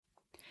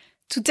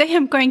Today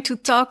I'm going to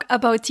talk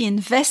about the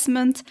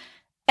investment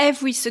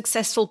every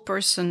successful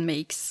person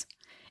makes.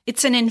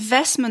 It's an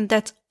investment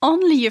that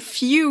only a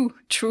few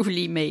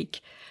truly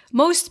make.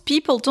 Most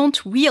people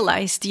don't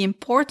realize the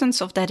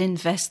importance of that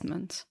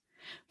investment.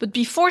 But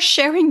before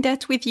sharing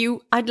that with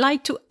you, I'd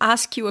like to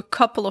ask you a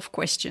couple of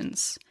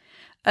questions.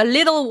 A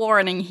little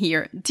warning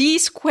here.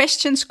 These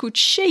questions could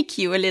shake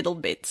you a little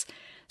bit.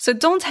 So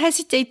don't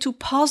hesitate to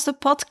pause the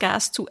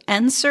podcast to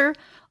answer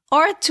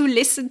or to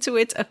listen to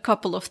it a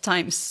couple of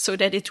times so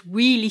that it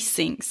really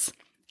sinks.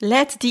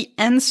 Let the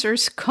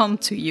answers come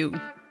to you.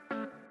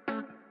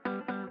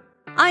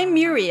 I'm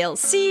Muriel,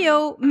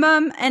 CEO,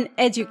 mum, and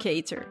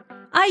educator.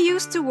 I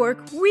used to work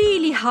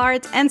really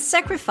hard and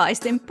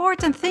sacrificed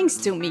important things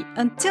to me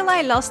until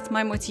I lost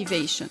my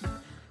motivation.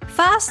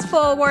 Fast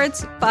forward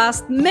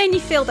past many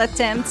failed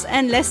attempts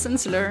and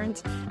lessons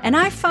learned, and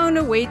I found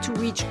a way to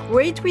reach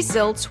great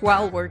results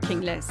while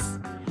working less.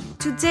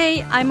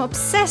 Today, I'm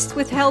obsessed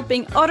with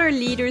helping other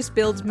leaders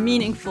build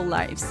meaningful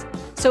lives.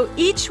 So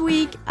each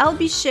week, I'll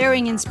be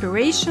sharing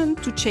inspiration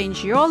to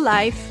change your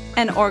life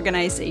and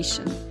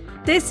organization.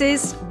 This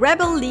is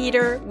Rebel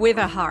Leader with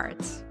a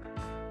Heart.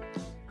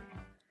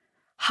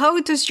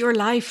 How does your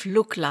life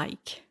look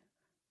like?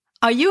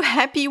 Are you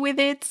happy with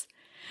it?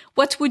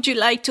 What would you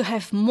like to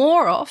have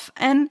more of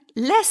and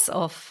less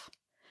of?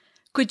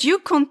 Could you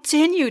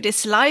continue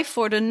this life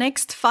for the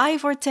next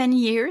 5 or 10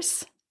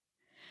 years?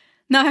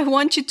 Now I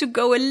want you to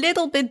go a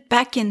little bit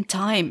back in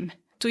time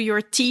to your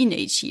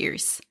teenage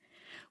years.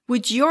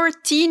 Would your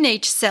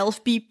teenage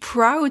self be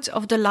proud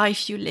of the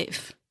life you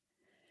live?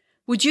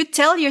 Would you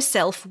tell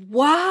yourself,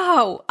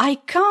 wow, I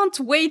can't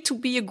wait to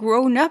be a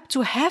grown-up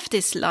to have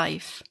this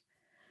life?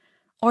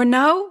 Or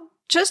now,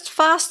 just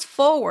fast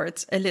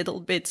forward a little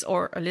bit.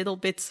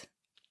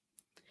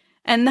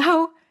 And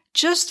now,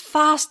 just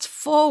fast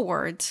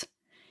forward.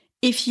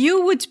 If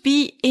you would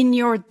be in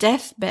your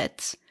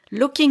deathbed,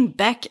 looking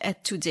back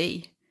at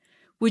today,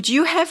 would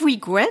you have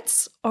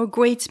regrets or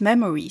great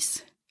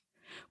memories?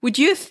 Would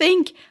you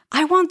think,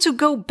 I want to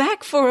go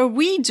back for a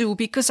redo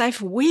because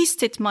I've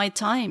wasted my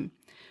time?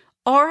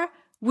 Or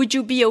would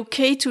you be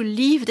okay to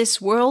leave this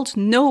world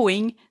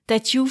knowing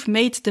that you've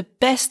made the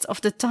best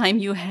of the time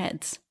you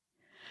had?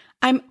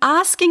 I'm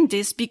asking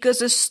this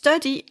because a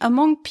study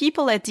among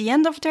people at the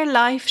end of their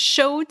life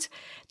showed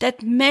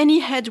that many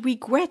had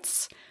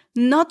regrets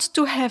not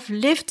to have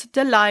lived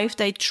the life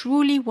they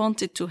truly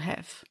wanted to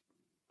have.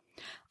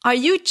 Are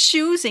you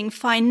choosing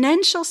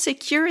financial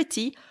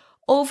security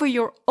over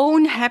your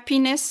own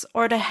happiness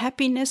or the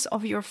happiness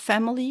of your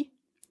family?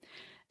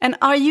 And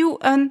are you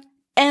an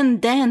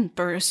and then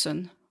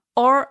person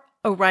or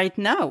a right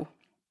now?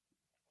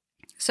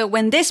 So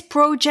when this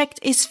project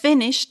is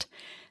finished,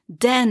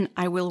 then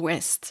I will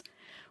rest.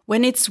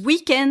 When it's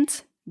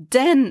weekend,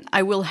 then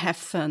I will have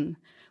fun.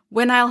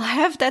 When I'll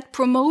have that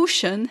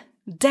promotion,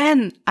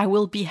 then I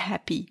will be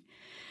happy.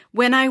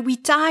 When I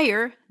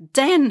retire,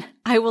 then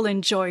I will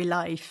enjoy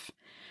life.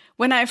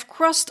 When I've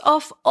crossed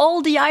off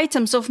all the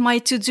items of my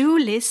to-do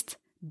list,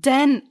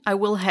 then I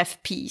will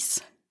have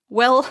peace.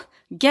 Well,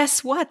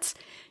 guess what?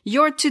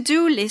 Your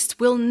to-do list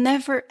will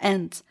never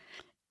end.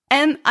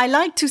 And I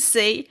like to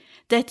say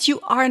that you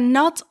are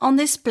not on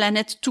this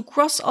planet to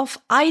cross off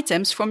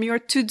items from your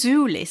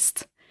to-do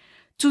list,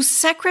 to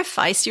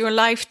sacrifice your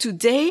life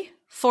today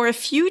for a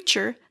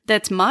future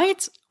that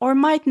might or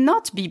might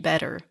not be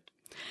better.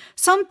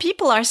 Some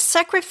people are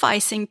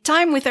sacrificing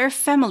time with their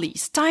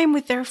families, time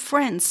with their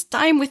friends,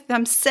 time with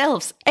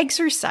themselves,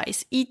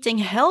 exercise, eating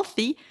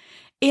healthy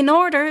in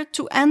order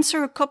to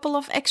answer a couple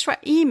of extra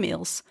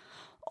emails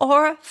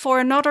or for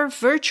another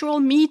virtual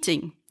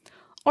meeting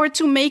or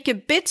to make a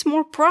bit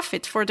more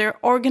profit for their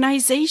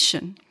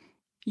organization.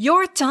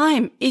 Your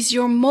time is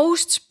your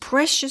most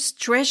precious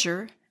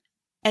treasure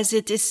as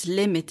it is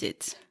limited.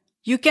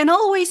 You can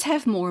always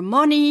have more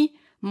money,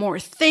 more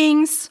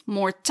things,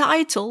 more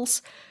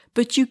titles,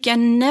 but you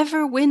can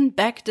never win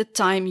back the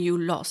time you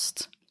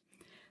lost.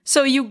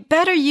 So you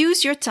better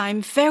use your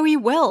time very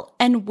well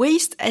and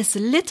waste as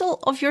little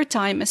of your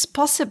time as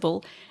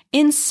possible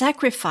in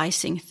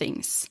sacrificing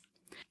things.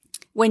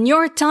 When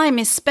your time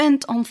is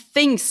spent on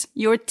things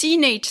your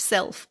teenage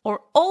self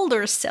or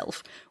older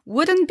self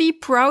wouldn't be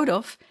proud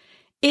of,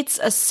 it's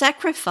a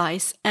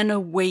sacrifice and a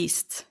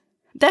waste.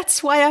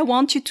 That's why I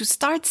want you to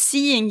start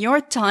seeing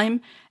your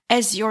time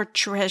as your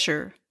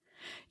treasure.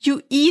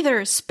 You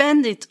either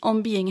spend it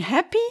on being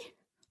happy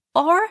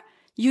or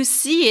you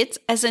see it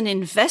as an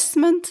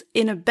investment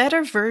in a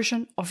better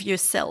version of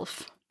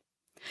yourself.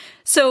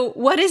 So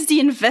what is the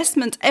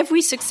investment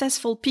every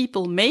successful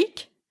people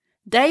make?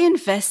 They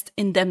invest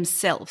in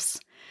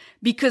themselves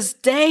because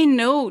they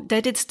know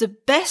that it's the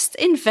best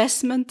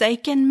investment they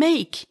can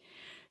make.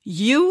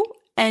 You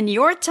and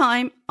your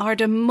time are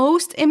the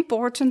most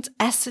important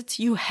asset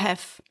you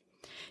have.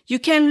 You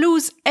can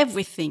lose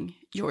everything,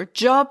 your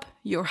job,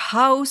 your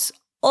house,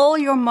 all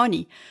your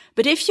money.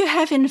 But if you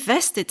have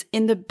invested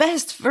in the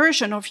best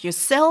version of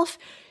yourself,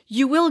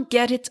 you will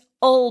get it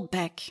all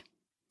back.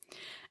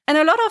 And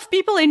a lot of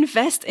people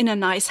invest in a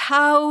nice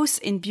house,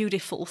 in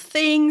beautiful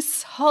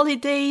things,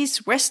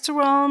 holidays,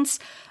 restaurants,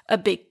 a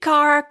big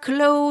car,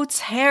 clothes,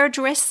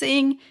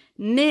 hairdressing,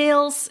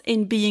 nails,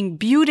 in being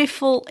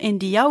beautiful in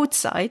the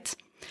outside.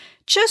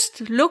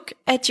 Just look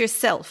at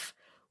yourself.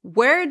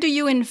 Where do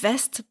you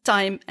invest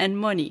time and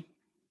money?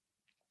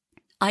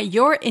 Are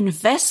your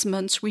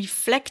investments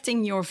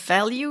reflecting your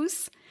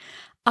values?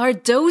 Are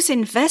those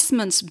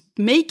investments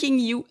making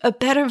you a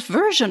better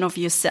version of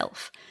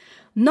yourself?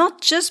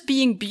 Not just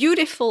being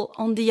beautiful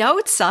on the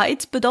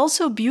outside, but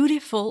also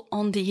beautiful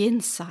on the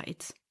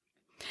inside.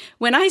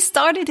 When I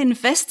started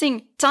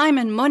investing time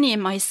and money in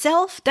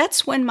myself,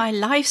 that's when my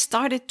life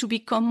started to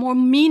become more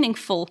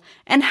meaningful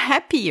and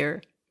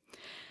happier.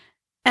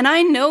 And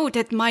I know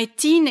that my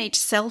teenage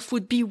self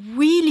would be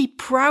really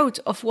proud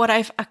of what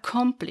I've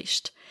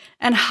accomplished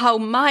and how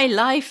my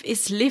life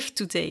is lived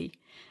today,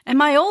 and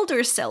my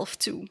older self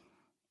too.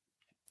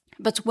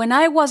 But when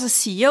I was a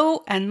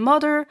CEO and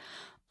mother,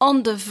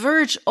 on the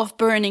verge of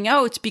burning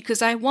out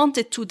because I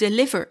wanted to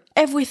deliver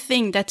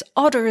everything that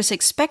others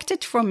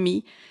expected from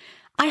me,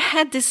 I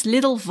had this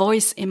little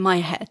voice in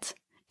my head.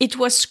 It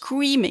was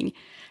screaming,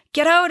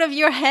 "Get out of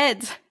your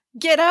head!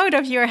 Get out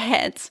of your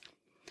head!"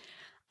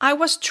 I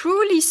was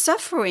truly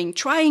suffering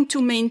trying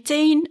to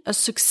maintain a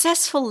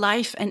successful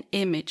life and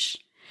image.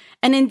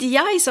 And in the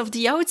eyes of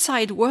the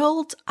outside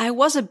world, I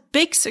was a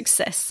big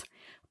success.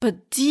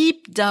 But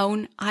deep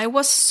down, I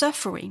was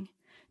suffering.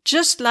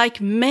 Just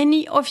like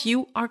many of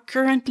you are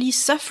currently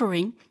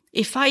suffering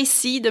if I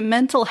see the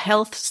mental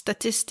health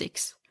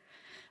statistics.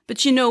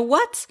 But you know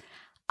what?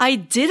 I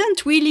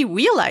didn't really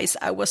realize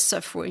I was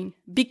suffering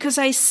because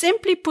I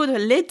simply put a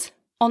lid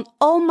on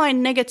all my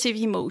negative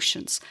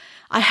emotions.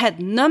 I had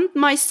numbed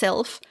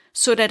myself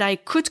so that I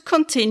could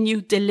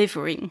continue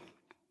delivering.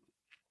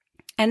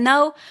 And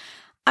now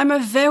I'm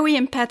a very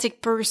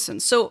empathic person,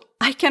 so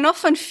I can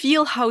often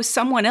feel how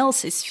someone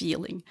else is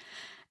feeling.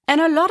 And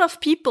a lot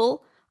of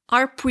people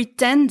are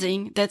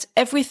pretending that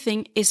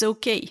everything is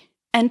okay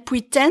and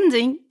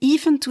pretending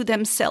even to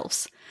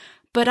themselves.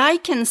 But I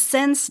can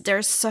sense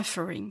their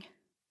suffering.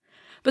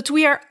 But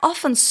we are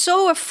often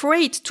so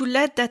afraid to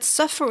let that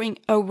suffering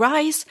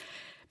arise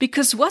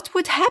because what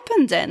would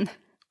happen then?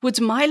 Would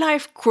my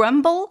life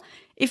crumble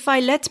if I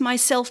let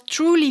myself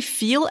truly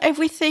feel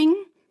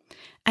everything?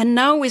 And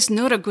now is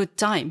not a good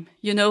time,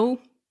 you know?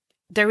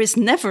 There is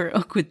never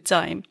a good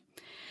time.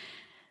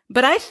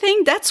 But I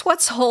think that's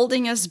what's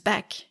holding us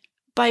back.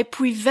 By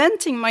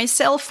preventing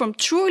myself from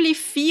truly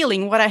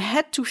feeling what I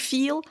had to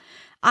feel,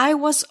 I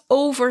was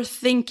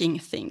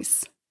overthinking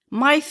things.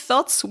 My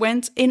thoughts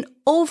went in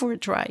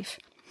overdrive.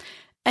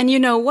 And you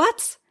know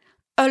what?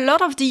 A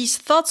lot of these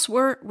thoughts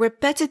were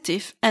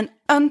repetitive and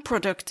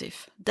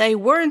unproductive. They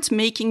weren't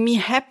making me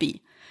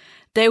happy.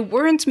 They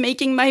weren't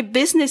making my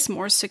business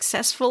more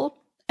successful,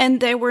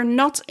 and they were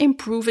not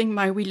improving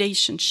my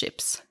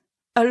relationships.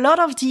 A lot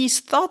of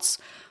these thoughts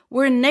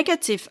were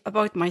negative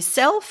about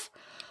myself,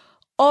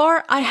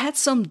 or I had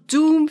some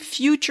doom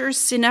future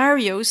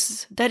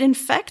scenarios that in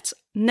fact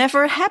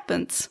never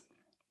happened.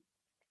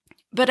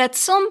 But at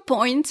some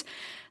point,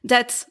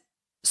 that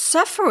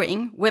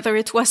suffering, whether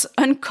it was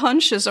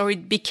unconscious or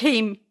it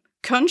became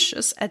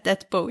conscious at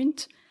that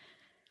point,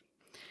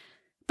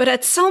 but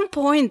at some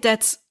point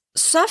that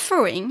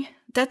suffering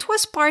that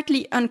was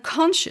partly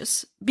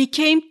unconscious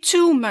became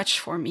too much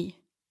for me.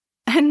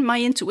 And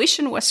my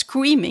intuition was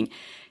screaming,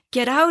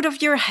 "Get out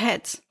of your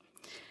head."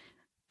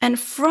 And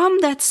from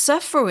that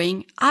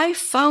suffering, I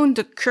found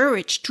the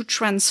courage to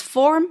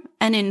transform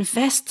and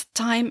invest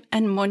time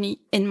and money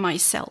in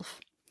myself.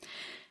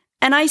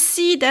 And I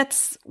see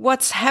that's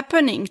what's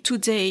happening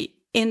today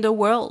in the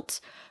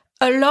world.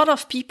 A lot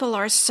of people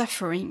are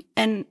suffering.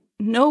 And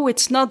no,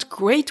 it's not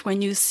great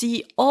when you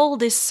see all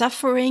this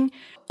suffering.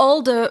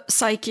 All the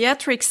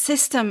psychiatric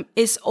system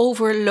is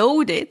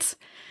overloaded.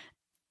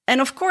 And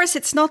of course,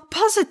 it's not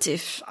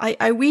positive.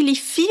 I really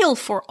feel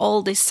for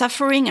all this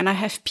suffering, and I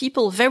have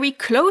people very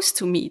close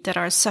to me that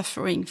are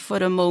suffering for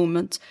the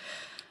moment.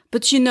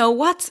 But you know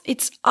what?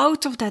 It's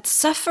out of that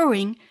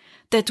suffering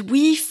that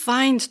we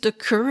find the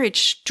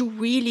courage to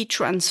really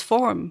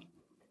transform.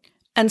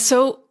 And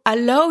so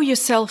allow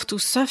yourself to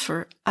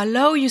suffer.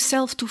 Allow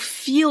yourself to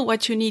feel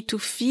what you need to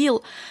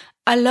feel.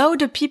 Allow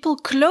the people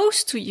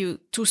close to you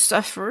to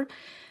suffer,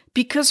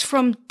 because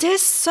from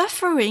this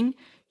suffering,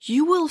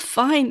 you will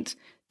find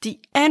the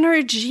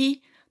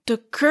energy, the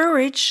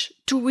courage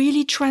to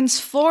really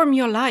transform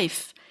your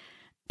life.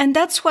 And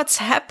that's what's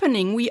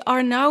happening. We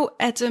are now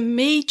at a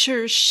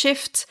major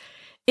shift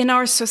in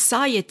our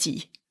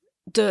society.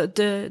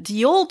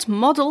 The old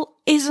model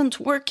isn't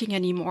working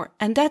anymore.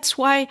 And that's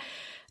why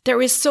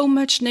there is so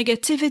much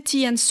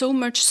negativity and so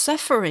much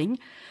suffering.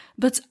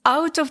 But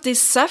out of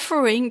this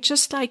suffering,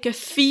 just like a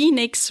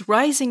phoenix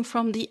rising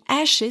from the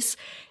ashes,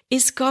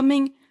 is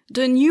coming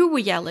the new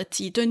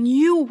reality, the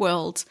new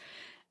world.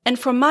 And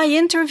from my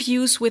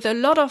interviews with a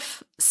lot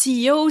of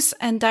CEOs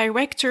and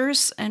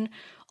directors, and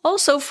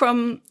also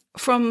from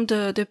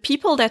the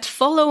people that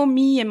follow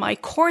me in my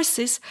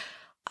courses,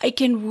 I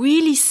can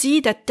really see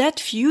that that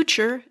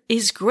future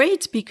is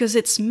great because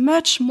it's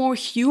much more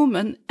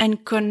human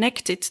and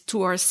connected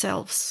to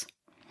ourselves.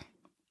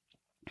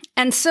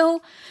 And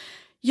so,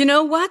 you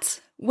know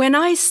what? When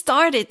I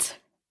started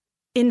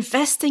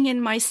investing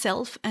in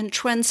myself and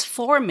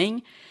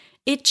transforming,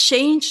 it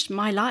changed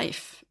my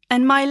life.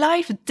 And my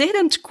life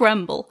didn't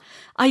crumble.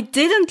 I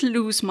didn't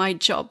lose my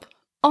job.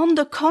 On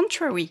the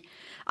contrary,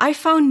 I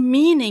found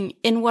meaning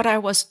in what I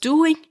was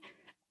doing,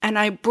 and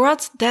I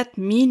brought that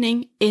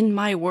meaning in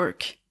my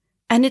work.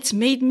 And it's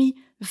made me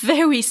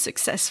very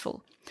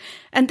successful.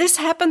 And this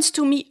happens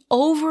to me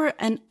over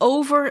and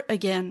over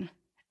again.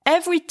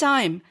 Every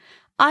time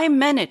I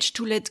manage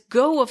to let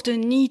go of the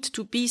need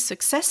to be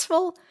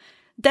successful,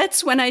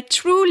 that's when I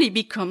truly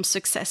become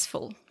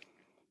successful.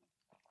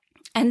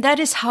 And that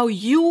is how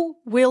you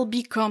will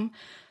become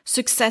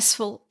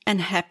successful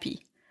and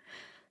happy.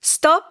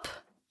 Stop,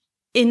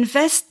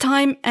 invest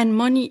time and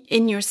money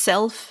in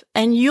yourself,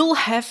 and you'll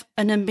have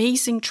an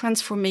amazing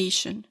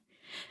transformation.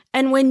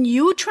 And when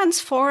you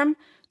transform,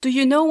 do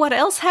you know what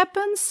else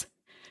happens?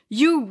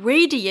 You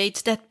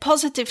radiate that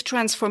positive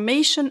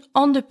transformation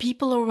on the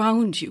people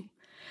around you.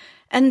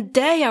 And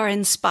they are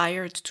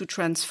inspired to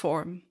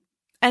transform.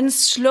 And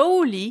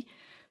slowly,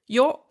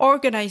 your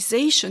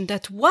organization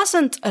that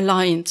wasn't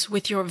aligned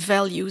with your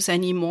values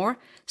anymore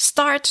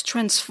start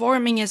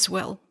transforming as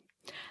well.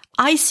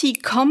 I see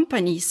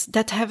companies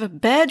that have a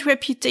bad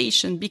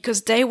reputation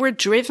because they were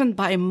driven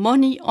by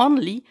money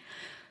only,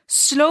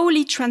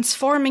 slowly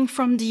transforming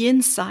from the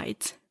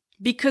inside,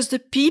 because the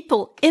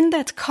people in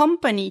that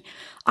company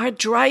are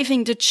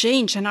driving the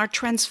change and are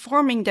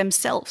transforming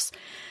themselves.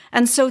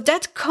 And so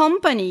that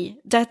company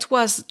that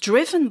was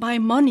driven by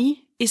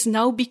money is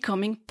now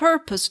becoming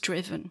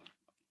purpose-driven.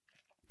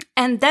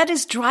 And that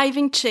is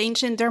driving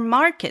change in their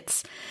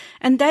markets.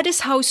 And that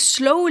is how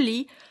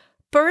slowly,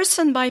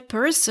 person by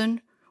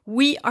person,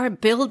 we are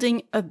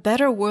building a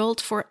better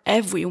world for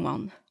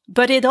everyone.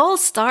 But it all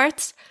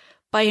starts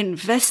by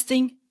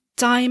investing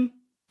time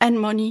and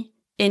money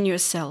in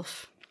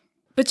yourself.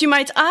 But you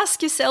might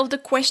ask yourself the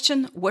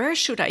question, where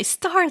should I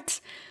start?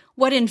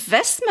 What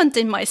investment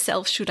in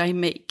myself should I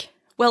make?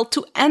 Well,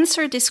 to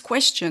answer this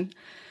question,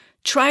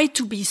 try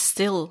to be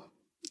still,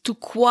 to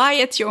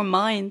quiet your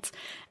mind,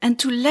 and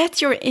to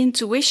let your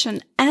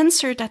intuition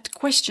answer that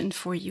question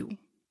for you.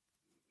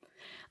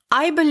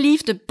 I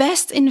believe the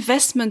best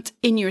investment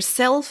in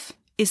yourself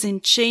is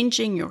in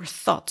changing your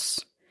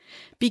thoughts,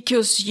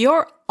 because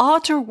your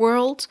outer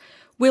world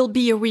will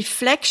be a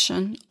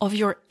reflection of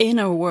your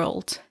inner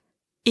world.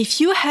 If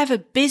you have a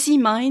busy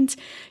mind,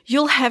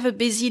 you'll have a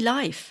busy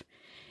life.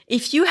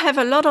 If you have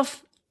a lot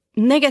of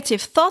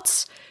negative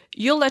thoughts,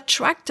 you'll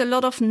attract a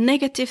lot of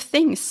negative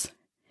things.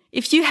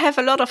 If you have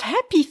a lot of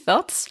happy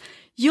thoughts,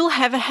 you'll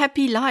have a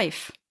happy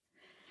life.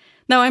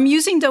 Now, I'm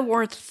using the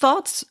word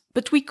thoughts,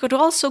 but we could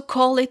also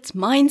call it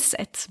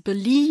mindset,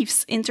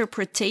 beliefs,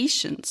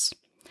 interpretations.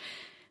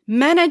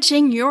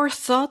 Managing your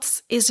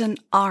thoughts is an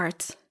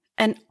art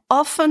and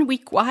often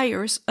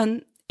requires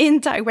an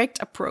indirect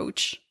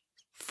approach.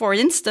 For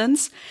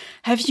instance,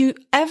 have you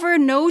ever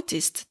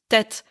noticed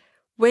that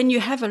when you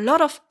have a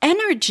lot of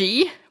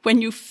energy,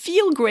 when you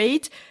feel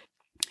great,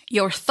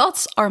 your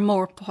thoughts are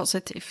more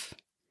positive?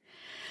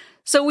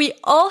 So we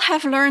all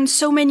have learned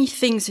so many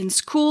things in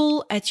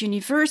school, at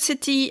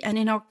university, and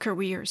in our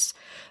careers.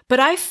 But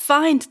I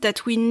find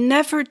that we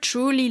never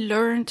truly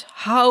learned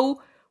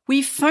how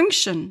we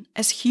function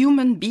as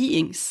human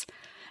beings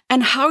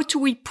and how to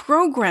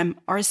reprogram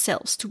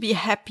ourselves to be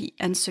happy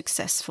and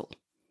successful.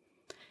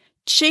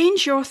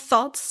 Change your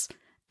thoughts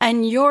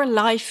and your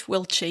life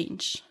will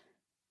change.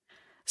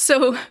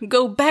 So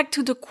go back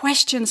to the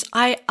questions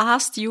I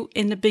asked you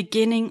in the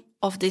beginning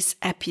of this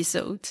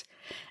episode.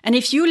 And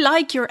if you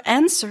like your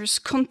answers,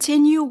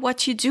 continue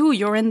what you do.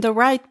 You're in the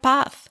right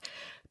path.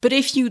 But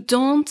if you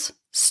don't,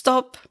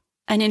 stop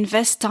and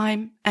invest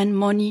time and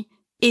money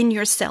in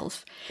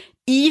yourself,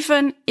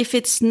 even if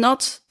it's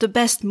not the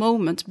best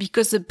moment,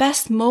 because the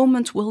best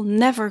moment will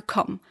never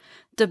come.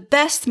 The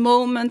best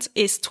moment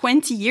is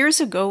 20 years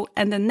ago,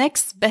 and the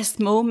next best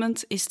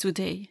moment is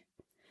today.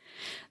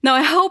 Now,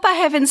 I hope I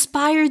have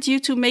inspired you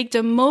to make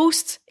the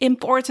most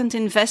important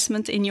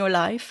investment in your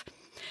life.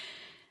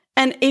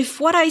 And if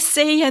what I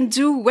say and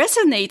do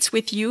resonates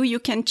with you, you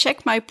can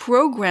check my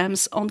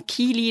programs on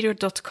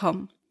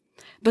keyleader.com.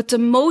 But the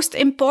most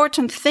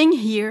important thing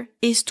here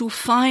is to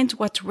find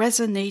what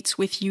resonates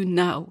with you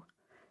now.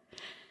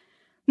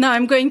 Now,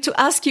 I'm going to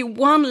ask you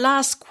one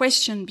last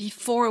question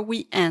before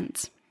we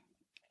end.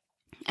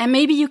 And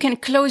maybe you can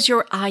close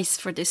your eyes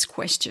for this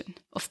question.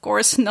 Of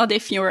course, not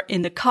if you're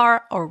in the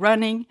car or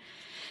running.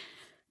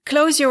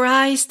 Close your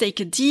eyes, take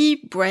a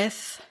deep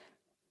breath,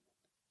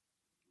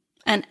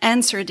 and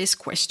answer these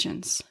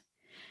questions.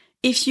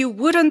 If you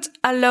wouldn't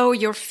allow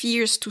your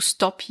fears to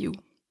stop you,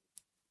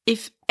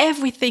 if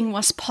everything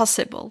was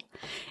possible,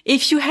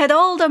 if you had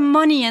all the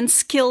money and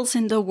skills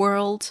in the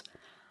world,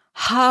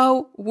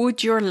 how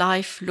would your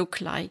life look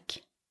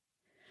like?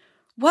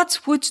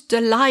 What would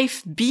the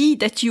life be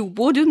that you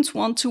wouldn't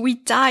want to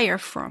retire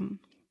from?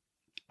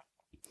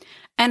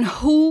 And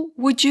who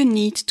would you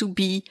need to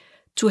be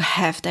to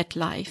have that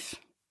life?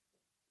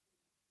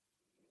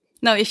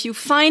 Now, if you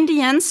find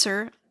the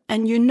answer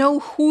and you know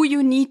who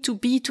you need to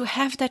be to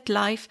have that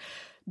life,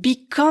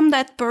 become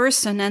that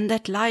person and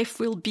that life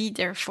will be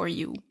there for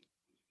you.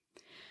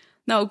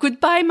 Now,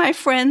 goodbye, my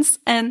friends,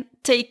 and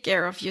take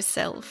care of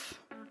yourself.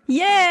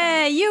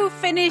 Yeah, you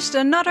finished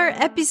another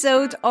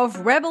episode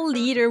of Rebel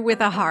Leader with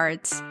a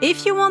Heart.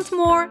 If you want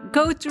more,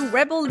 go to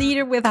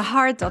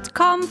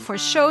rebelleaderwithaheart.com for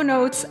show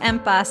notes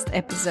and past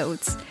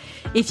episodes.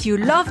 If you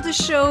love the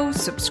show,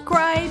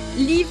 subscribe,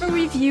 leave a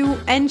review,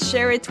 and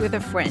share it with a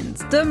friend.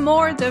 The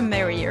more, the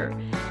merrier.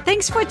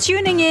 Thanks for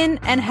tuning in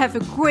and have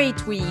a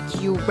great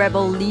week, you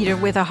Rebel Leader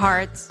with a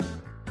Heart.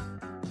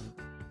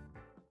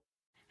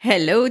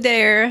 Hello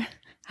there.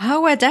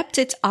 How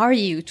adapted are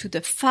you to the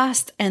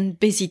fast and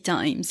busy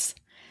times?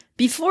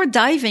 Before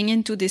diving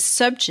into this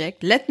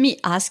subject, let me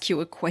ask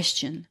you a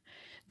question.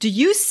 Do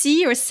you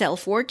see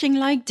yourself working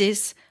like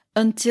this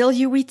until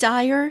you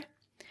retire?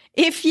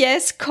 If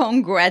yes,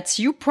 congrats,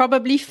 you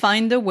probably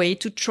find a way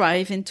to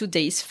thrive in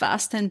today's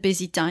fast and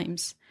busy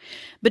times.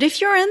 But if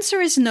your answer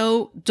is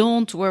no,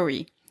 don't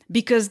worry,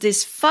 because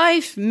this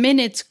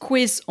 5-minute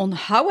quiz on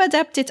how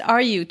adapted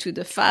are you to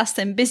the fast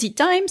and busy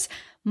times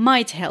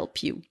might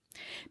help you.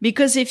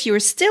 Because if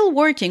you're still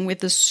working with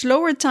the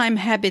slower time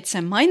habits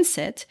and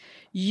mindset,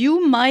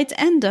 you might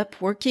end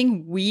up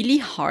working really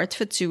hard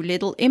for too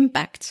little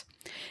impact.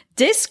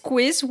 This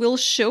quiz will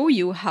show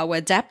you how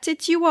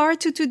adapted you are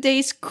to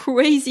today's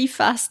crazy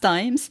fast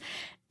times,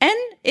 and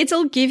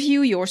it'll give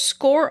you your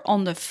score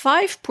on the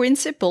 5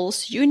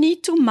 principles you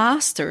need to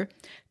master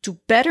to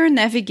better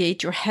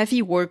navigate your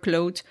heavy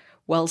workload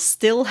while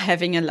still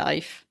having a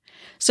life.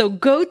 So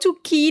go to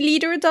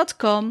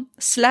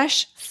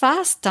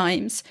keyleader.com/fast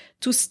times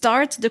to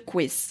start the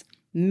quiz.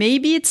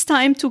 Maybe it's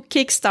time to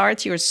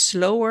kickstart your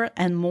slower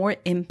and more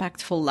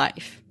impactful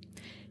life.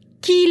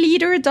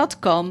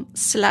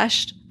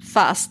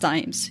 keyleader.com/fast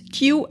times.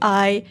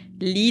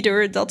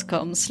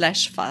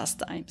 keyleader.com/fast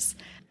times.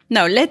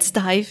 Now let's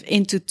dive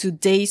into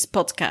today's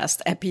podcast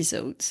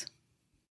episode.